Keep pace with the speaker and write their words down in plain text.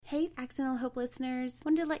Accidental Hope listeners,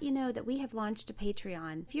 wanted to let you know that we have launched a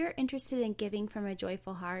Patreon. If you're interested in giving from a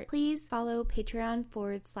joyful heart, please follow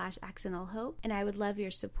Patreon/Accidental Hope, and I would love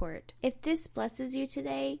your support. If this blesses you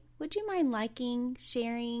today, would you mind liking,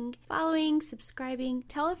 sharing, following, subscribing,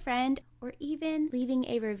 tell a friend, or even leaving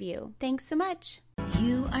a review? Thanks so much.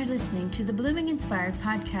 You are listening to the Blooming Inspired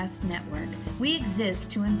Podcast Network. We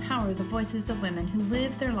exist to empower the voices of women who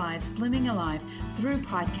live their lives blooming alive through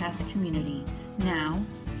podcast community. Now,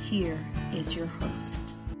 here is your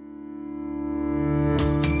host.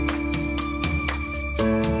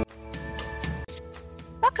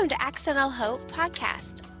 Welcome to Accidental Hope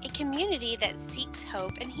Podcast, a community that seeks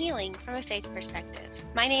hope and healing from a faith perspective.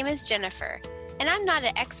 My name is Jennifer, and I'm not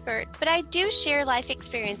an expert, but I do share life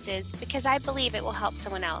experiences because I believe it will help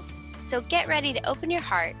someone else. So get ready to open your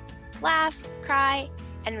heart, laugh, cry,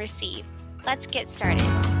 and receive. Let's get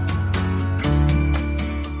started.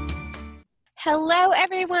 Hello,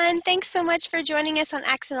 everyone. Thanks so much for joining us on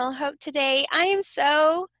Accidental Hope today. I am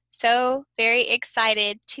so very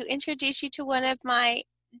excited to introduce you to one of my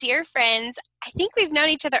dear friends. I think we've known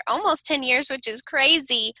each other almost 10 years, which is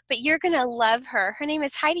crazy, but you're going to love her. Her name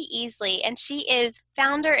is Heidi Easley, and she is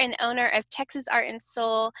founder and owner of Texas Art and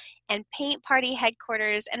Soul and Paint Party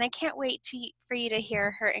Headquarters, and I can't wait for you to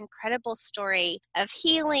hear her incredible story of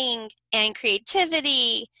healing and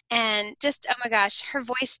creativity, and just, oh my gosh, her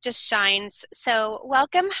voice just shines. So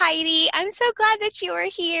welcome, Heidi. I'm so glad that you are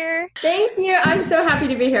here. Thank you. I'm so happy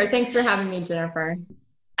to be here. Thanks for having me, Jennifer.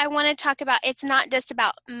 I want to talk about, it's not just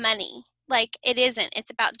about money. Like, it isn't. It's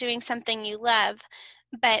about doing something you love.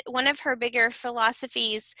 But one of her bigger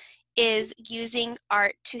philosophies is using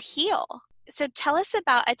art to heal. So tell us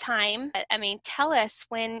about a time, tell us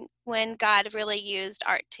when God really used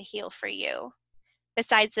art to heal for you,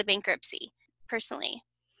 besides the bankruptcy, personally.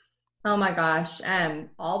 Oh my gosh,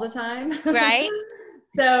 all the time. Right?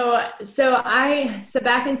 So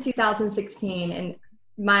back in 2016, and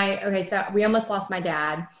so we almost lost my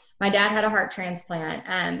dad. My dad had a heart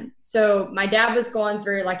transplant. So my dad was going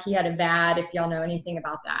through, like, he had a VAD, if y'all know anything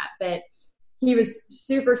about that, but he was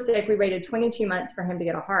super sick. We waited 22 months for him to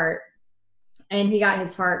get a heart, and he got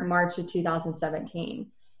his heart in March of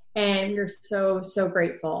 2017. And we're so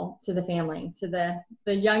grateful to the family, to the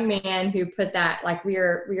young man who put that, like, we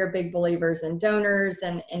are big believers in donors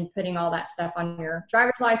and putting all that stuff on your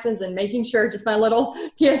driver's license and making sure, just my little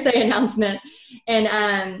PSA announcement.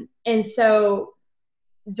 And so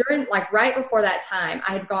during, like, right before that time,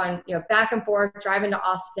 I had gone, back and forth, driving to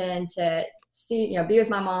Austin to see, be with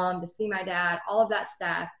my mom, to see my dad, all of that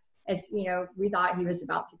stuff. As, we thought he was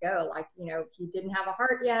about to go, like, he didn't have a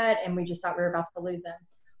heart yet, and we just thought we were about to lose him.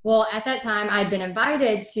 Well, at that time, I'd been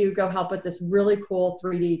invited to go help with this really cool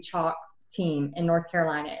 3D chalk team in North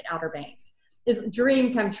Carolina at Outer Banks. It's a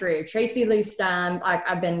dream come true. Tracy Lee Stum,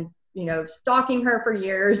 I've been, stalking her for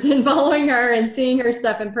years and following her and seeing her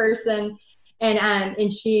stuff in person. And I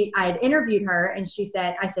had interviewed her, and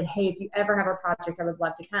I said, hey, if you ever have a project, I would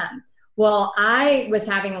love to come. Well, I was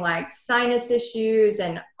having, like, sinus issues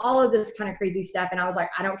and all of this kind of crazy stuff. And I was like,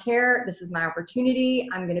 I don't care. This is my opportunity.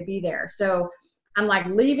 I'm going to be there. So I'm, like,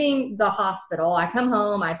 leaving the hospital. I come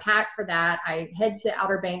home, I pack for that. I head to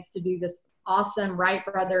Outer Banks to do this awesome Wright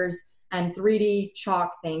Brothers and 3D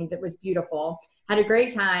chalk thing that was beautiful. Had a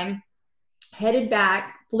great time, headed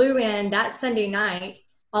back, flew in that Sunday night.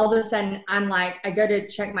 All of a sudden, I'm like, I go to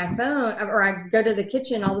check my phone, or I go to the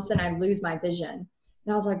kitchen, all of a sudden I lose my vision.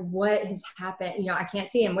 And I was like, what has happened? I can't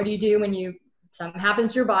see him. What do you do when something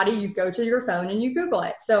happens to your body? You go to your phone and you Google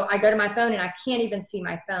it. So I go to my phone and I can't even see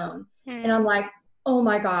my phone. And I'm like, oh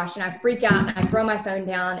my gosh. And I freak out and I throw my phone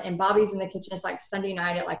down, and Bobby's in the kitchen. It's like Sunday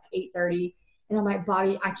night at like 8:30. And I'm like,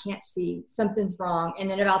 Bobby, I can't see. Something's wrong. And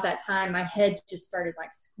then about that time, my head just started,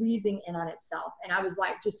 like, squeezing in on itself. And I was,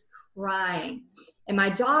 like, just crying. And my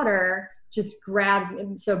daughter just grabs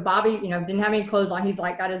me. So Bobby, didn't have any clothes on. He's,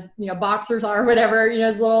 like, got his, boxers on or whatever,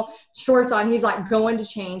 his little shorts on. He's, like, going to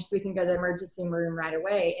change so we can go to the emergency room right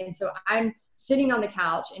away. And so I'm sitting on the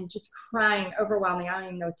couch and just crying, overwhelming. I don't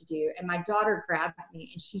even know what to do. And my daughter grabs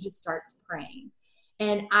me and she just starts praying.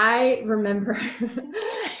 And I remember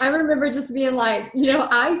just being like,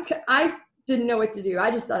 I didn't know what to do. I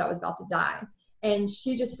just thought I was about to die. And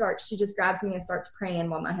she just grabs me and starts praying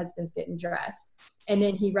while my husband's getting dressed. And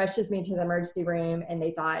then he rushes me to the emergency room, and they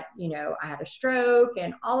thought, I had a stroke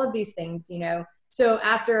and all of these things, So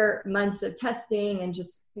after months of testing and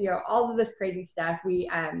just, all of this crazy stuff, they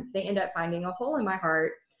end up finding a hole in my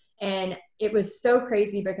heart. And it was so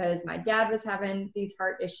crazy because my dad was having these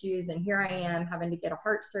heart issues, and here I am having to get a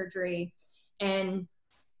heart surgery. And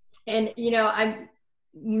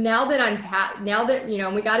now that, you know,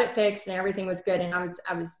 we got it fixed and everything was good. And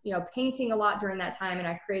I was, you know, painting a lot during that time. And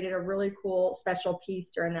I created a really cool special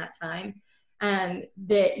piece during that time,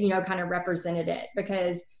 that, you know, kind of represented it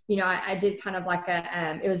because, you know, I did kind of like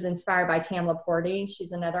it was inspired by Tam Laporte.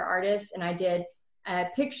 She's another artist. And I did a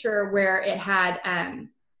picture where it had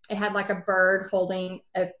like a bird holding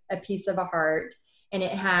a piece of a heart. And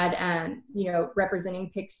it had, you know, representing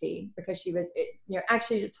Pixie because she was, you know,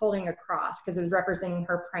 actually it's holding a cross because it was representing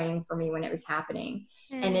her praying for me when it was happening.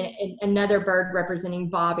 And then another bird representing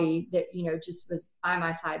Bobby that, you know, just was by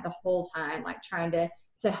my side the whole time, like trying to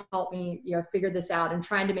help me, you know, figure this out and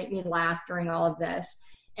trying to make me laugh during all of this.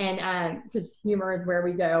 And because humor is where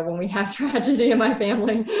we go when we have tragedy in my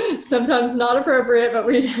family, sometimes not appropriate, but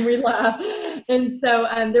we laugh. And so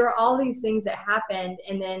there were all these things that happened.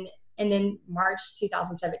 And then March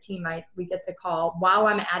 2017, we get the call while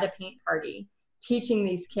I'm at a paint party teaching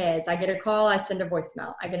these kids. I get a call, I send a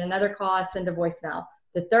voicemail. I get another call, I send a voicemail.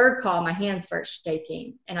 The third call, my hand starts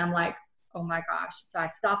shaking. And I'm like, oh my gosh. So I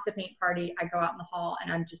stop the paint party. I go out in the hall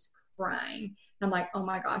and I'm just crying. And I'm like, oh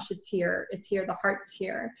my gosh, it's here. It's here. The heart's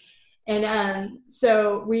here. And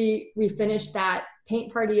so we finished that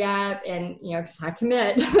paint party up and, you know, cause I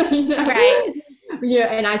commit, you know, right. You know,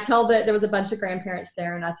 and I tell that there was a bunch of grandparents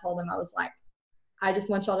there and I told them, I was like, I just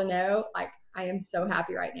want y'all to know, like, I am so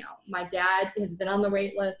happy right now. My dad has been on the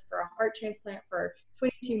wait list for a heart transplant for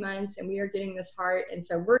 22 months and we are getting this heart. And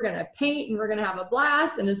so we're going to paint and we're going to have a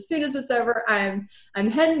blast. And as soon as it's over, I'm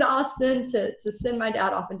heading to Austin to send my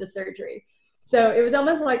dad off into surgery. So it was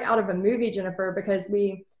almost like out of a movie, Jennifer, because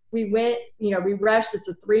we went, you know, we rushed. It's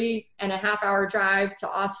a 3.5 hour drive to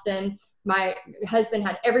Austin. My husband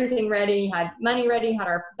had everything ready, had money ready, had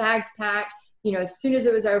our bags packed. You know, as soon as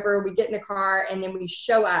it was over, we get in the car and then we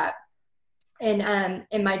show up. And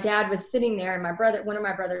my dad was sitting there and one of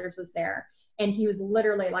my brothers was there. And he was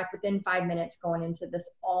literally like within 5 minutes going into this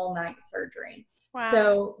all night surgery. Wow.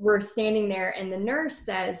 So we're standing there and the nurse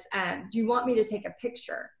says, do you want me to take a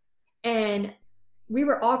picture? And we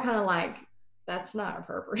were all kind of like, that's not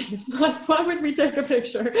appropriate. It's like, why would we take a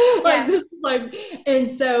picture? Like this, like, and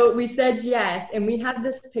so we said yes. And we have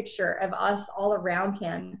this picture of us all around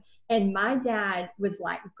him. And my dad was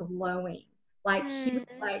like glowing. Like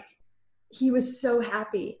he was so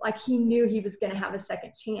happy. Like he knew he was going to have a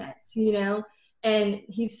second chance, you know, and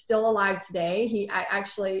he's still alive today. I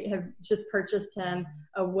actually have just purchased him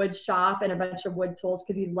a wood shop and a bunch of wood tools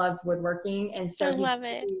because he loves woodworking. And so I love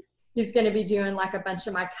it. He's going to be doing like a bunch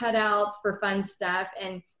of my cutouts for fun stuff.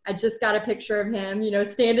 And I just got a picture of him, you know,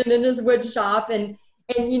 standing in his wood shop and,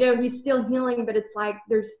 you know, he's still healing, but it's like,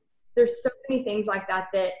 there's so many things like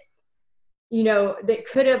that, you know, that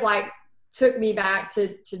could have like took me back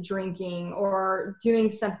to drinking or doing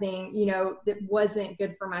something, you know, that wasn't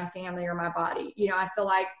good for my family or my body. You know, I feel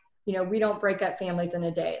like, you know, we don't break up families in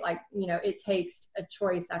a day. Like, you know, it takes a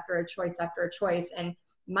choice after a choice after a choice. And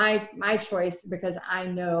my choice, because I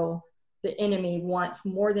know the enemy wants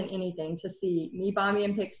more than anything to see me, Bobby,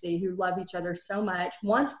 and Pixie, who love each other so much,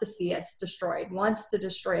 wants to see us destroyed, wants to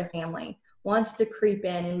destroy a family, wants to creep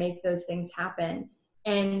in and make those things happen.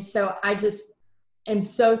 And so I just am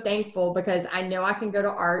so thankful because I know I can go to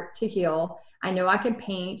art to heal. I know I can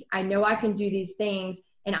paint. I know I can do these things.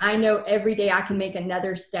 And I know every day I can make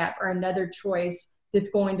another step or another choice that's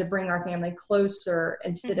going to bring our family closer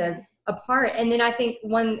instead of apart. And then I think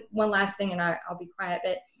one last thing, and I'll be quiet,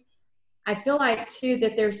 but I feel like too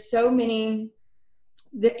that there's so many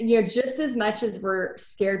that, you know, just as much as we're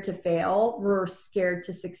scared to fail, we're scared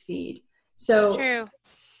to succeed. So, true.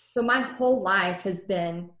 So my whole life has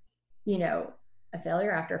been, you know, a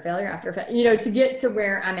failure after failure after failure, you know, to get to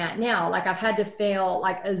where I'm at now. Like I've had to fail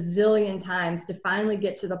like a zillion times to finally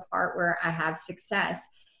get to the part where I have success.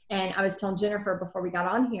 And I was telling Jennifer before we got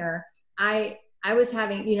on here, I was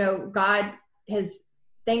having, you know, God has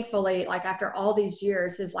thankfully, like after all these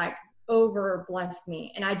years, has like over blessed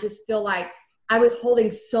me. And I just feel like I was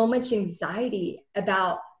holding so much anxiety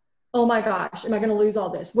about, oh my gosh, am I going to lose all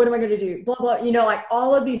this? What am I going to do? Blah, blah, you know, like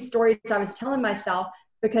all of these stories I was telling myself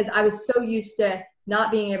because I was so used to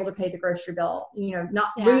not being able to pay the grocery bill, you know, not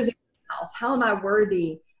losing the house. How am I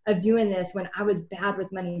worthy of doing this when I was bad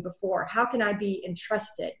with money before? How can I be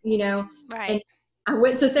entrusted, you know? Right. And I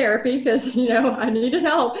went to therapy because, you know, I needed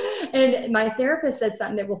help. And my therapist said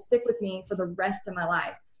something that will stick with me for the rest of my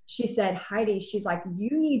life. She said, Heidi, she's like,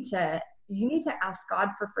 you need to ask God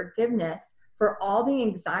for forgiveness for all the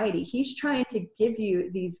anxiety. He's trying to give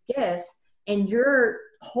you these gifts and you're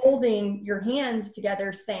holding your hands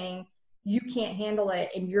together saying you can't handle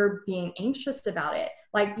it and you're being anxious about it.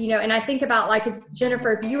 Like, you know, and I think about like, if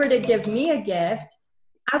Jennifer, if you were to give me a gift,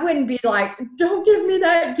 I wouldn't be like, don't give me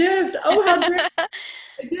that gift. Oh, how dare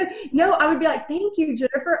you. No, I would be like, thank you,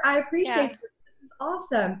 Jennifer. I appreciate this. This is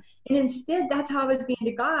awesome. And instead, that's how I was being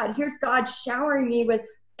to God. Here's God showering me with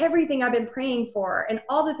everything I've been praying for and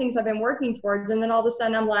all the things I've been working towards. And then all of a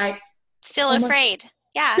sudden I'm like, still afraid.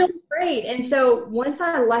 Yeah. Still afraid. And so once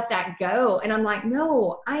I let that go and I'm like,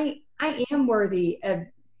 no, I am worthy of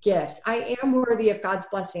gifts. I am worthy of God's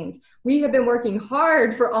blessings. We have been working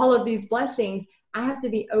hard for all of these blessings. I have to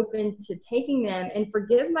be open to taking them and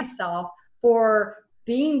forgive myself for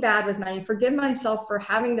being bad with money, forgive myself for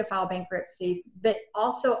having to file bankruptcy, but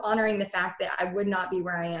also honoring the fact that I would not be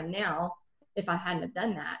where I am now if I hadn't have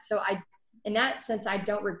done that. So in that sense, I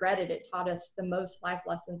don't regret it. It taught us the most life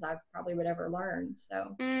lessons I probably would ever learn.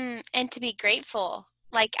 So, and to be grateful.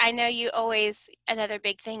 Like, I know you always, another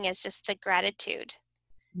big thing is just the gratitude.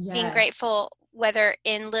 Yes. Being grateful, whether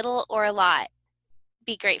in little or a lot,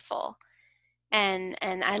 be grateful. And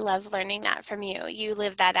I love learning that from you. You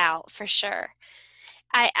live that out for sure.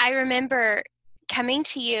 I remember coming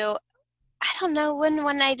to you, I don't know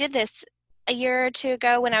when I did this, a year or two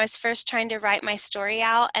ago when I was first trying to write my story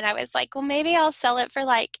out, and I was like, well, maybe I'll sell it for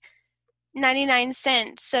like 99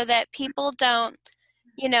 cents so that people don't,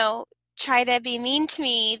 try to be mean to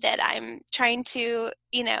me, that I'm trying to,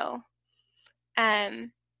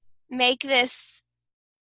 make this,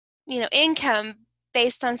 income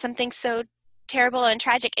based on something so terrible and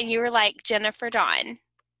tragic. And you were like, Jennifer Dawn,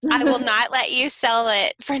 I will not let you sell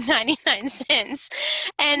it for 99 cents.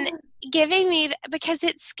 And giving me, because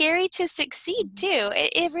it's scary to succeed too.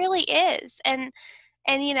 It really is. And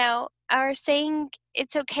are saying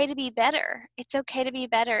it's okay to be better. It's okay to be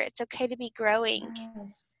better. It's okay to be growing.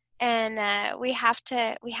 Yes. And we have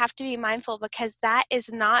to be mindful, because that is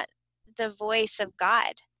not the voice of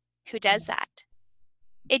God who does that.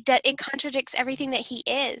 It contradicts everything that he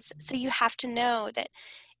is. So you have to know that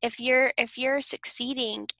if you're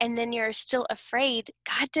succeeding and then you're still afraid,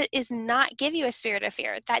 God is not give you a spirit of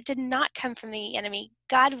fear. That did not come from the enemy.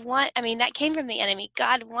 That came from the enemy.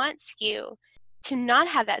 God wants you to not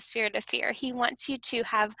have that spirit of fear. He wants you to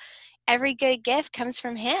have every good gift comes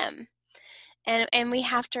from him. And we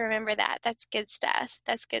have to remember that. That's good stuff.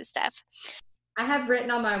 That's good stuff. I have written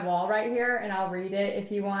on my wall right here, and I'll read it if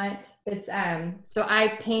you want. It's so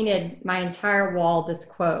I painted my entire wall this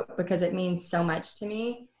quote because it means so much to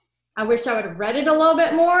me. I wish I would have read it a little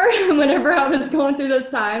bit more whenever I was going through those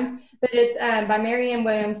times. But it's by Marianne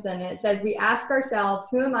Williamson. It says, we ask ourselves,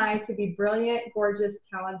 who am I to be brilliant, gorgeous,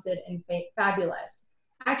 talented, and fabulous?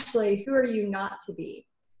 Actually, who are you not to be?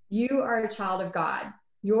 You are a child of God.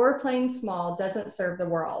 Your playing small doesn't serve the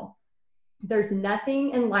world. There's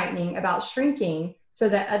nothing enlightening about shrinking so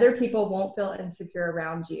that other people won't feel insecure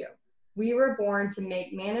around you. We were born to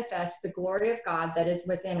make manifest the glory of God that is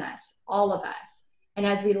within us, all of us. And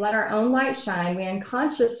as we let our own light shine, we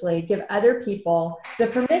unconsciously give other people the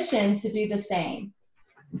permission to do the same.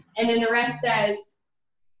 And then the rest says,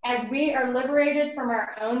 as we are liberated from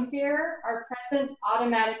our own fear, our presence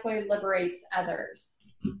automatically liberates others.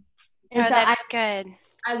 And so that's good.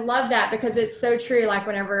 I love that because it's so true. Like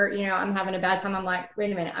whenever, I'm having a bad time, I'm like,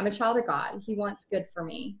 wait a minute, I'm a child of God. He wants good for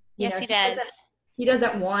me. Yes, he does. He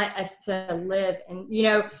doesn't want us to live.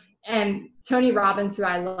 And Tony Robbins, who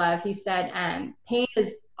I love, he said, pain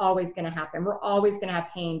is always going to happen. We're always going to have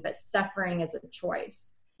pain, but suffering is a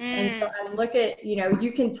choice. And so I look at,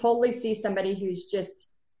 you can totally see somebody who's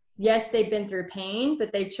just, yes, they've been through pain,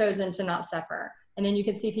 but they've chosen to not suffer. And then you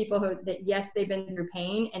can see people yes, they've been through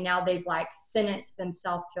pain, and now they've sentenced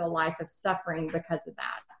themselves to a life of suffering because of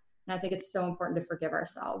that. And I think it's so important to forgive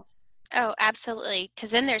ourselves. Oh, absolutely. Because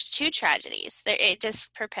then there's two tragedies. It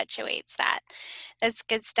just perpetuates that. That's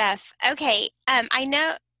good stuff. Okay. I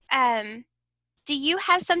know, do you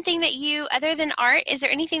have something that other than art, is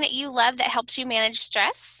there anything that you love that helps you manage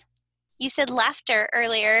stress? You said laughter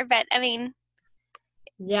earlier, but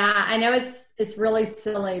yeah, I know it's really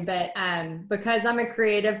silly, but because I'm a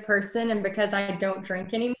creative person and because I don't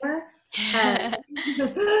drink anymore,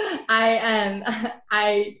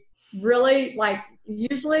 I really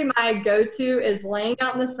usually my go-to is laying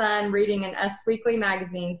out in the sun reading an Us Weekly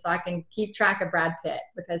magazine so I can keep track of Brad Pitt,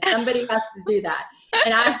 because somebody has to do that.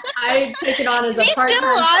 And I take it on as a partner. He's still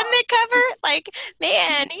on the cover?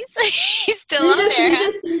 Man, he's still on there. He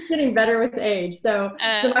just keeps getting better with age. So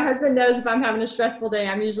my husband knows if I'm having a stressful day,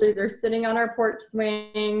 I'm usually either sitting on our porch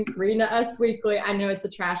swing, reading Us Weekly. I know it's a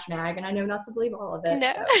trash mag, and I know not to believe all of it.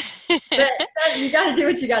 No. So. But you got to do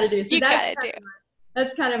what you got to do. So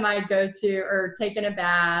that's kind of my go-to, or taking a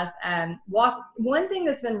bath and walk. One thing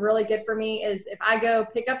that's been really good for me is if I go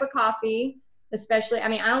pick up a coffee, especially,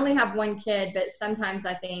 I only have one kid, but sometimes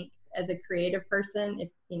I think as a creative person, if,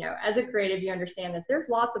 as a creative, you understand this, there's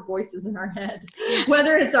lots of voices in our head,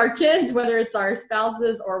 whether it's our kids, whether it's our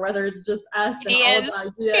spouses, or whether it's just us and all of our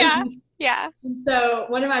ideas. Yeah. Yeah. So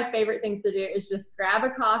one of my favorite things to do is just grab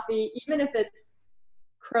a coffee, even if it's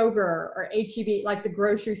Kroger or H-E-B, like the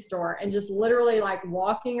grocery store, and just literally like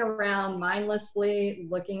walking around mindlessly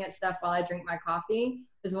looking at stuff while I drink my coffee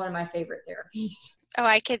is one of my favorite therapies. Oh,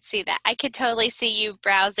 I could see that. I could totally see you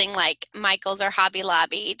browsing like Michael's or Hobby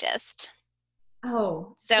Lobby, just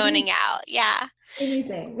zoning out. Yeah.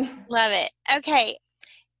 Anything. Love it. Okay.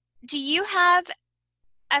 Do you have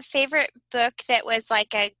a favorite book that was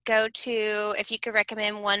like a go-to, if you could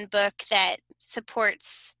recommend one book that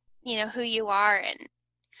supports, who you are, and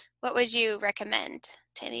what would you recommend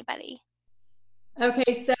to anybody?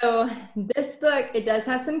 Okay, so this book, it does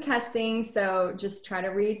have some cussing, so just try to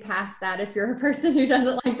read past that if you're a person who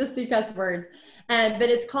doesn't like to see cuss words. But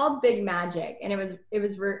it's called Big Magic, and it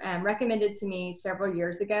was recommended to me several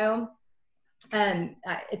years ago.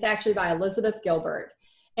 It's actually by Elizabeth Gilbert.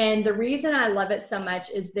 And the reason I love it so much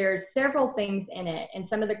is there's several things in it, and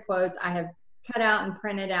some of the quotes I have cut out and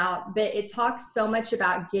printed out, but it talks so much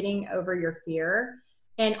about getting over your fear.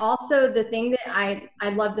 And also the thing that I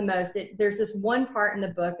love the most, there's this one part in the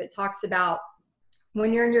book that talks about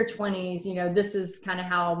when you're in your 20s, this is kind of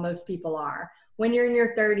how most people are. When you're in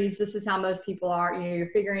your 30s, this is how most people are. You're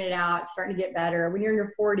figuring it out, starting to get better. When you're in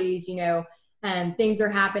your 40s, things are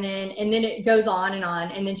happening, and then it goes on.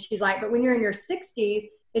 And then she's like, but when you're in your 60s,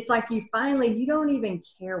 it's like you don't even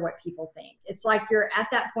care what people think. It's like you're at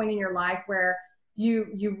that point in your life where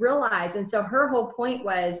you realize. And so her whole point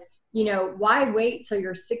was, why wait till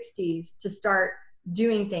your 60s to start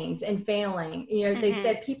doing things and failing? They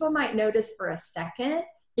said people might notice for a second.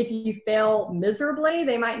 If you fail miserably,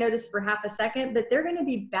 they might notice for half a second, but they're going to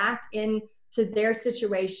be back into their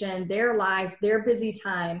situation, their life, their busy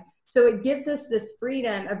time. So it gives us this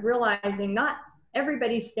freedom of realizing not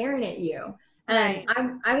everybody's staring at you. And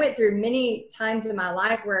I went through many times in my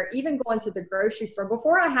life where even going to the grocery store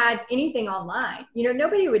before I had anything online,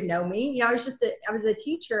 nobody would know me. I was a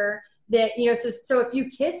teacher that, so a few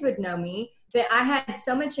kids would know me, but I had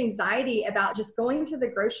so much anxiety about just going to the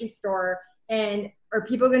grocery store and are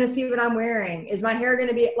people going to see what I'm wearing? Is my hair going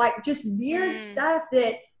to be like just weird stuff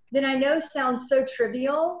that I know sounds so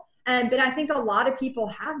trivial. But I think a lot of people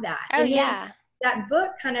have that. Oh, yeah. That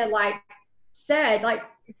book kind of like said, like,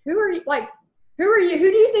 who are you? Who are you? Who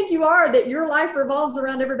do you think you are that your life revolves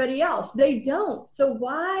around everybody else? They don't. So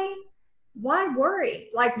why worry?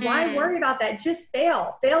 Why worry about that? Just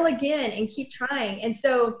fail again and keep trying. And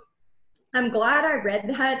so I'm glad I read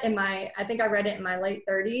that I think I read it in my late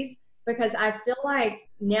 30s, because I feel like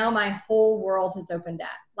now my whole world has opened up.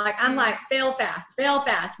 I'm like, fail fast,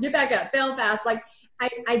 get back up, fail fast.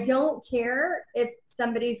 I don't care if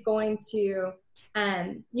somebody's going to,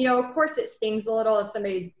 of course it stings a little if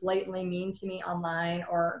somebody's blatantly mean to me online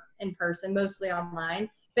or in person, mostly online,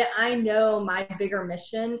 but I know my bigger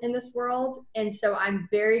mission in this world. And so I'm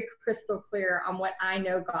very crystal clear on what I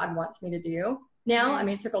know God wants me to do now. I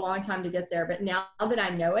mean, it took a long time to get there, but now that I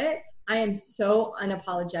know it, I am so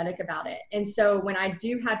unapologetic about it. And so when I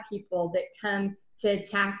do have people that come to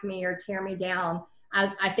attack me or tear me down,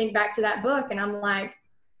 I think back to that book and I'm like,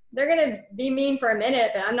 they're going to be mean for a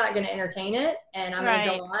minute, but I'm not going to entertain it. And I'm going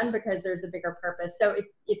to go on because there's a bigger purpose. So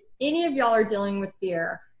if any of y'all are dealing with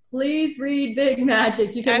fear, please read Big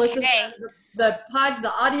Magic. You can listen to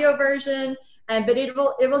the audio version, but it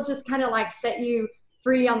will just kind of like set you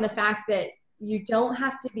free on the fact that you don't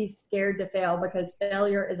have to be scared to fail, because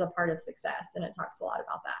failure is a part of success. And it talks a lot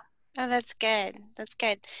about that. Oh, that's good. That's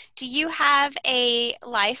good. Do you have a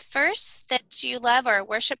life verse that you love, or a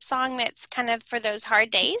worship song that's kind of for those hard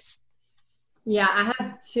days? Yeah, I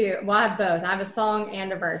have two. Well, I have both. I have a song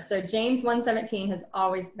and a verse. So James 1:17 has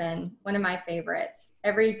always been one of my favorites.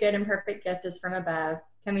 Every good and perfect gift is from above,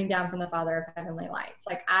 coming down from the Father of heavenly lights.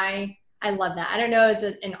 I love that. I don't know, as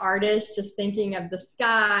an artist, just thinking of the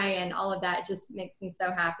sky and all of that just makes me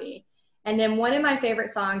so happy. And then one of my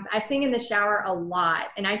favorite songs, I sing in the shower a lot.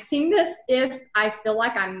 And I sing this if I feel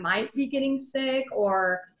like I might be getting sick,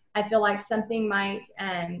 or I feel like something might,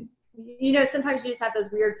 sometimes you just have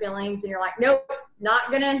those weird feelings and you're like, nope,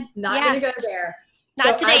 not gonna go there.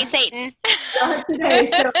 Not today, Satan. Not today.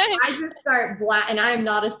 So I just start and I am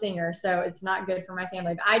not a singer, so it's not good for my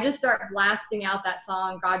family, but I just start blasting out that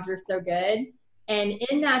song, God, You're So Good. And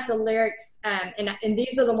in that, the lyrics, and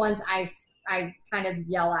these are the ones I kind of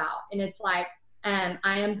yell out. And it's like, I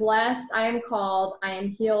am blessed, I am called, I am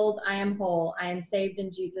healed, I am whole, I am saved in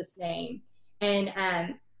Jesus' name.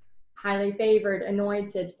 And highly favored,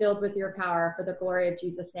 anointed, filled with your power for the glory of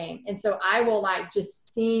Jesus' name. And so I will like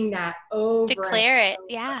just sing that over. Declare it. Over.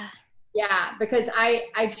 Yeah. Yeah. Because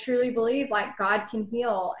I truly believe like God can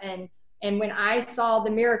heal. And when I saw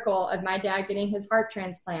the miracle of my dad getting his heart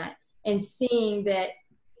transplant and seeing that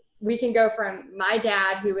we can go from my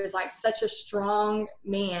dad, who was like such a strong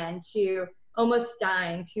man, to almost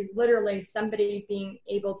dying, to literally somebody being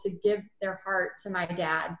able to give their heart to my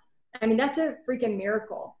dad. I mean, that's a freaking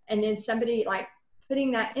miracle. And then somebody like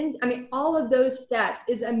putting that in, I mean, all of those steps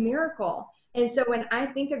is a miracle. And so when I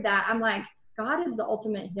think of that, I'm like, God is the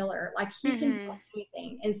ultimate healer. Like he can do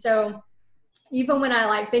anything. And so even when I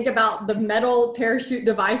like think about the metal parachute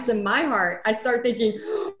device in my heart, I start thinking,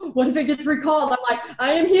 what if it gets recalled? I'm like,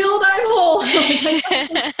 I am healed, I'm whole.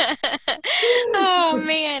 Oh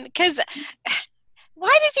man, because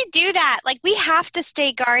why does he do that? Like we have to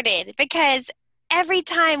stay guarded, because every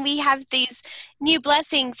time we have these new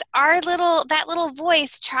blessings, that little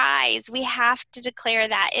voice tries. We have to declare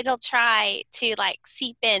that. It'll try to like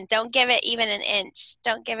seep in. Don't give it even an inch.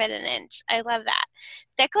 Don't give it an inch. I love that.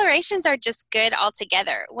 Declarations are just good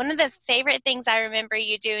altogether. One of the favorite things I remember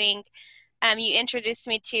you doing, you introduced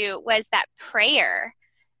me to, was that prayer.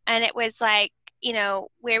 And it was like,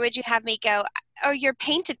 where would you have me go? Oh, your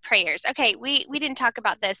painted prayers. Okay, we didn't talk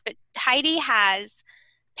about this, but Heidi has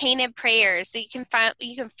painted prayers, so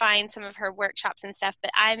you can find some of her workshops and stuff, but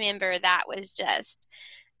I remember that was just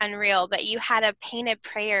unreal. But you had a painted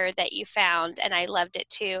prayer that you found, and I loved it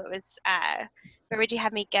too. It was where would you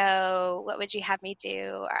have me go, what would you have me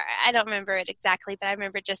do, or I don't remember it exactly, but I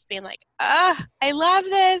remember just being like, oh, I love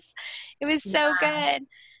this. It was so good.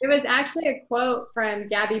 It was actually a quote from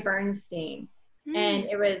Gabby Bernstein. And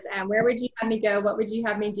it was, where would you have me go? What would you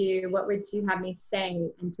have me do? What would you have me say,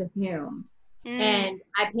 and to whom? And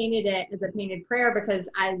I painted it as a painted prayer because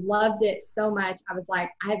I loved it so much. I was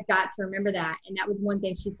like, I've got to remember that. And that was one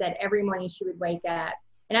thing she said every morning she would wake up.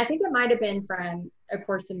 And I think it might have been from A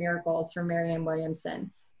Course in Miracles from Marianne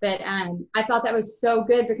Williamson. But I thought that was so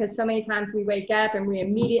good, because so many times we wake up and we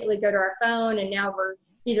immediately go to our phone, and now we're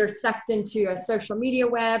either sucked into a social media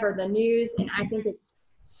web or the news. And I think it's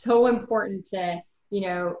so important to,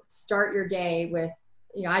 start your day with,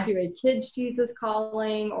 I do a kids Jesus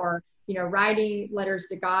calling, or writing letters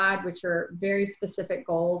to God, which are very specific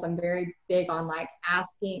goals. I'm very big on like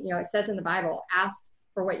asking, it says in the Bible, ask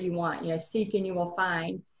for what you want, seek and you will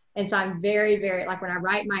find. And so I'm very, very, like when I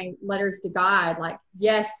write my letters to God, like,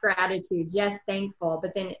 yes, gratitude, yes, thankful,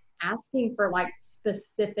 but then asking for like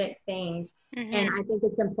specific things. And I think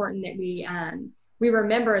it's important that we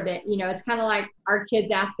remember that, it's kind of like our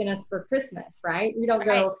kids asking us for Christmas, right? We don't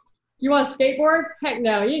go, you want a skateboard? Heck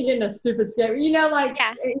no, you ain't getting a stupid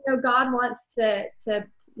skateboard. God wants to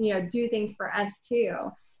do things for us too.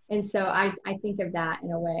 And so I think of that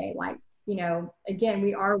in a way, like, again,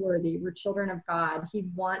 we are worthy. We're children of God. He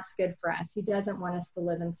wants good for us. He doesn't want us to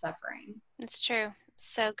live in suffering. It's true.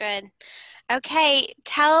 So good. Okay.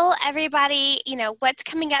 Tell everybody, what's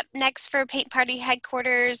coming up next for Paint Party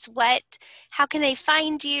Headquarters. How can they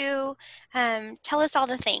find you? Tell us all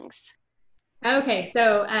the things. Okay,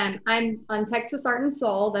 so I'm on Texas Art and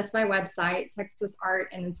Soul. That's my website, Texas Art,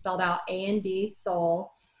 and then spelled out A-N-D,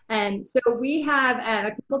 Soul. And so we have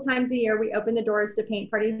a couple times a year, we open the doors to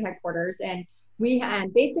Paint Party Headquarters, and we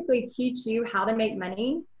basically teach you how to make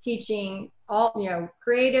money, teaching all,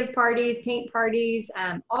 creative parties, paint parties,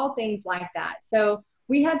 all things like that. So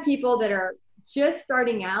we have people that are just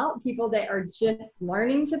starting out, people that are just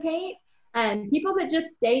learning to paint, and people that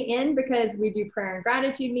just stay in because we do prayer and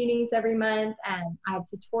gratitude meetings every month, and I have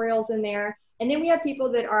tutorials in there. And then we have people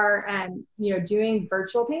that are, doing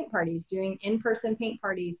virtual paint parties, doing in-person paint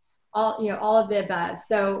parties, all of the above.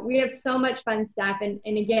 So we have so much fun stuff. And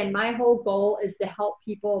again, my whole goal is to help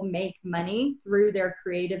people make money through their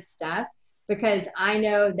creative stuff, because I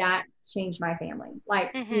know that changed my family.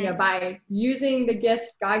 Like, by using the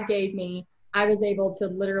gifts God gave me, I was able to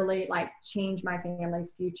literally like change my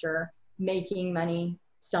family's future, making money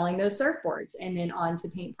selling those surfboards and then on to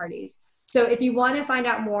paint parties. So if you want to find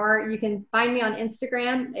out more, you can find me on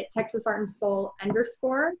Instagram at Texas Art and Soul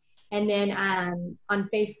 _ and then on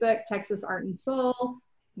Facebook, Texas Art and Soul,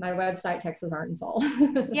 my website, Texas Art and Soul.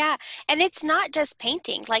 Yeah. And it's not just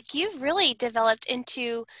painting. Like, you've really developed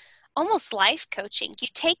into almost life coaching. You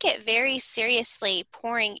take it very seriously,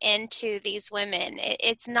 pouring into these women.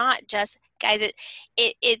 It's not just, guys,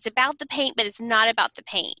 it's about the paint, but it's not about the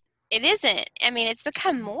paint. It isn't. I mean, it's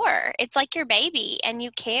become more. It's like your baby, and you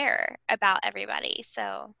care about everybody.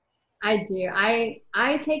 So I do. I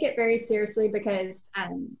take it very seriously because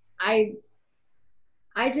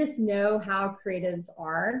I just know how creatives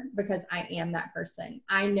are because I am that person.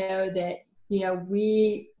 I know that,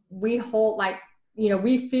 we hold like,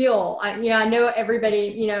 we feel, I know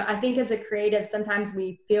everybody, I think as a creative, sometimes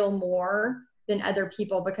we feel more than other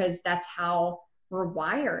people because that's how we're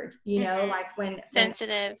wired, like when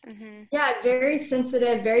sensitive. Yeah, very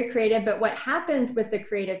sensitive, very creative. But what happens with the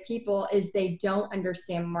creative people is they don't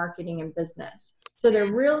understand marketing and business. So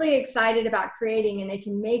they're really excited about creating and they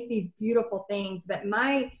can make these beautiful things. But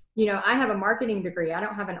I have a marketing degree. I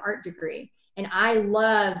don't have an art degree. And I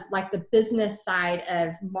love like the business side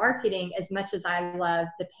of marketing as much as I love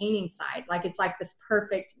the painting side. Like it's like this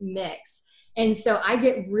perfect mix. And so I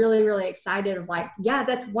get really, really excited of like, yeah,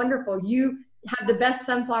 that's wonderful. You have the best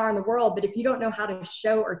sunflower in the world, but if you don't know how to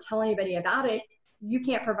show or tell anybody about it, you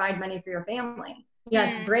can't provide money for your family.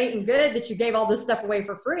 Yeah, it's great and good that you gave all this stuff away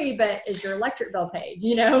for free, but is your electric bill paid,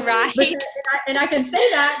 Right. And I can say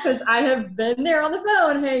that because I have been there on the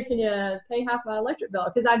phone. Hey, can you pay half my electric bill?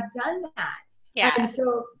 Because I've done that. Yeah. And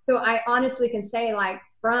so I honestly can say like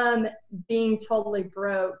from being totally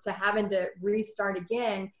broke to having to restart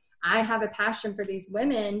again, I have a passion for these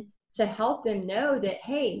women to help them know that,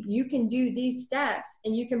 hey, you can do these steps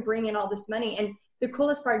and you can bring in all this money. And the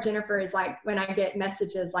coolest part, Jennifer, is like when I get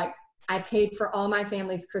messages like, I paid for all my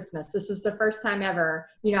family's Christmas. This is the first time ever.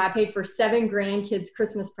 I paid for 7 grandkids'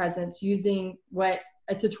 Christmas presents using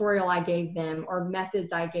a tutorial I gave them or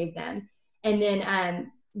methods I gave them. And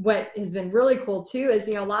then what has been really cool too is,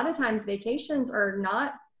 a lot of times vacations are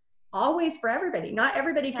not always for everybody. Not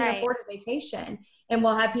everybody can afford a vacation. And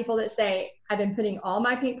we'll have people that say, I've been putting all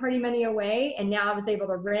my paint party money away and now I was able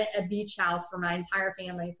to rent a beach house for my entire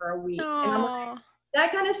family for a week. Aww. And I'm like,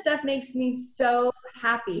 that kind of stuff makes me so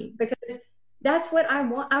happy because that's what I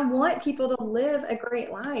want. I want people to live a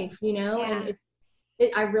great life, Yeah.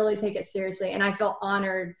 And I really take it seriously. And I feel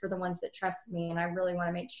honored for the ones that trust me. And I really want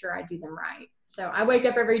to make sure I do them right. So I wake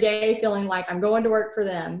up every day feeling like I'm going to work for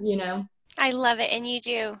them, I love it. And you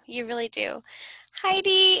do. You really do. Heidi,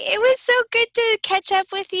 it was so good to catch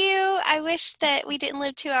up with you. I wish that we didn't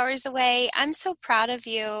live 2 hours away. I'm so proud of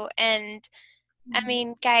you. And I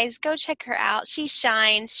mean, guys, go check her out. She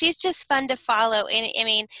shines. She's just fun to follow. And I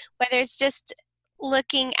mean, whether it's just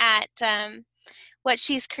looking at what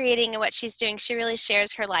she's creating and what she's doing, she really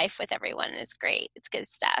shares her life with everyone. And it's great. It's good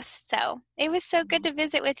stuff. So it was so good to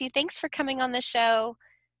visit with you. Thanks for coming on the show.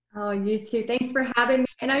 Oh, you too. Thanks for having me.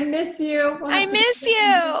 And I miss you. I miss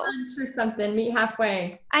you. Lunch or something. Meet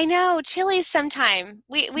halfway. I know. Chili's sometime.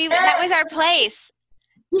 We that was our place.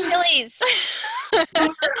 Chili's.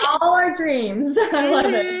 All our dreams. I love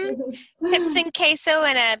it. Chips and queso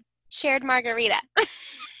and a shared margarita.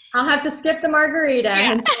 I'll have to skip the margarita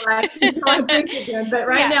until I drink again. But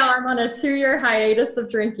right now I'm on a 2-year hiatus of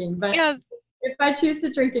drinking. But if I choose to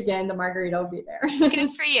drink again, the margarita will be there.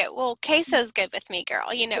 Good for you. Well, queso's good with me,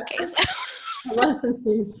 girl. You know queso. I love some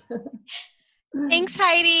cheese. Thanks,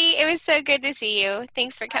 Heidi. It was so good to see you.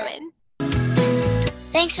 Thanks for coming.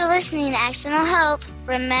 Thanks for listening to Accidental Hope.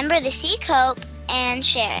 Remember to seek hope and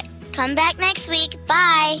share it. Come back next week.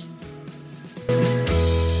 Bye.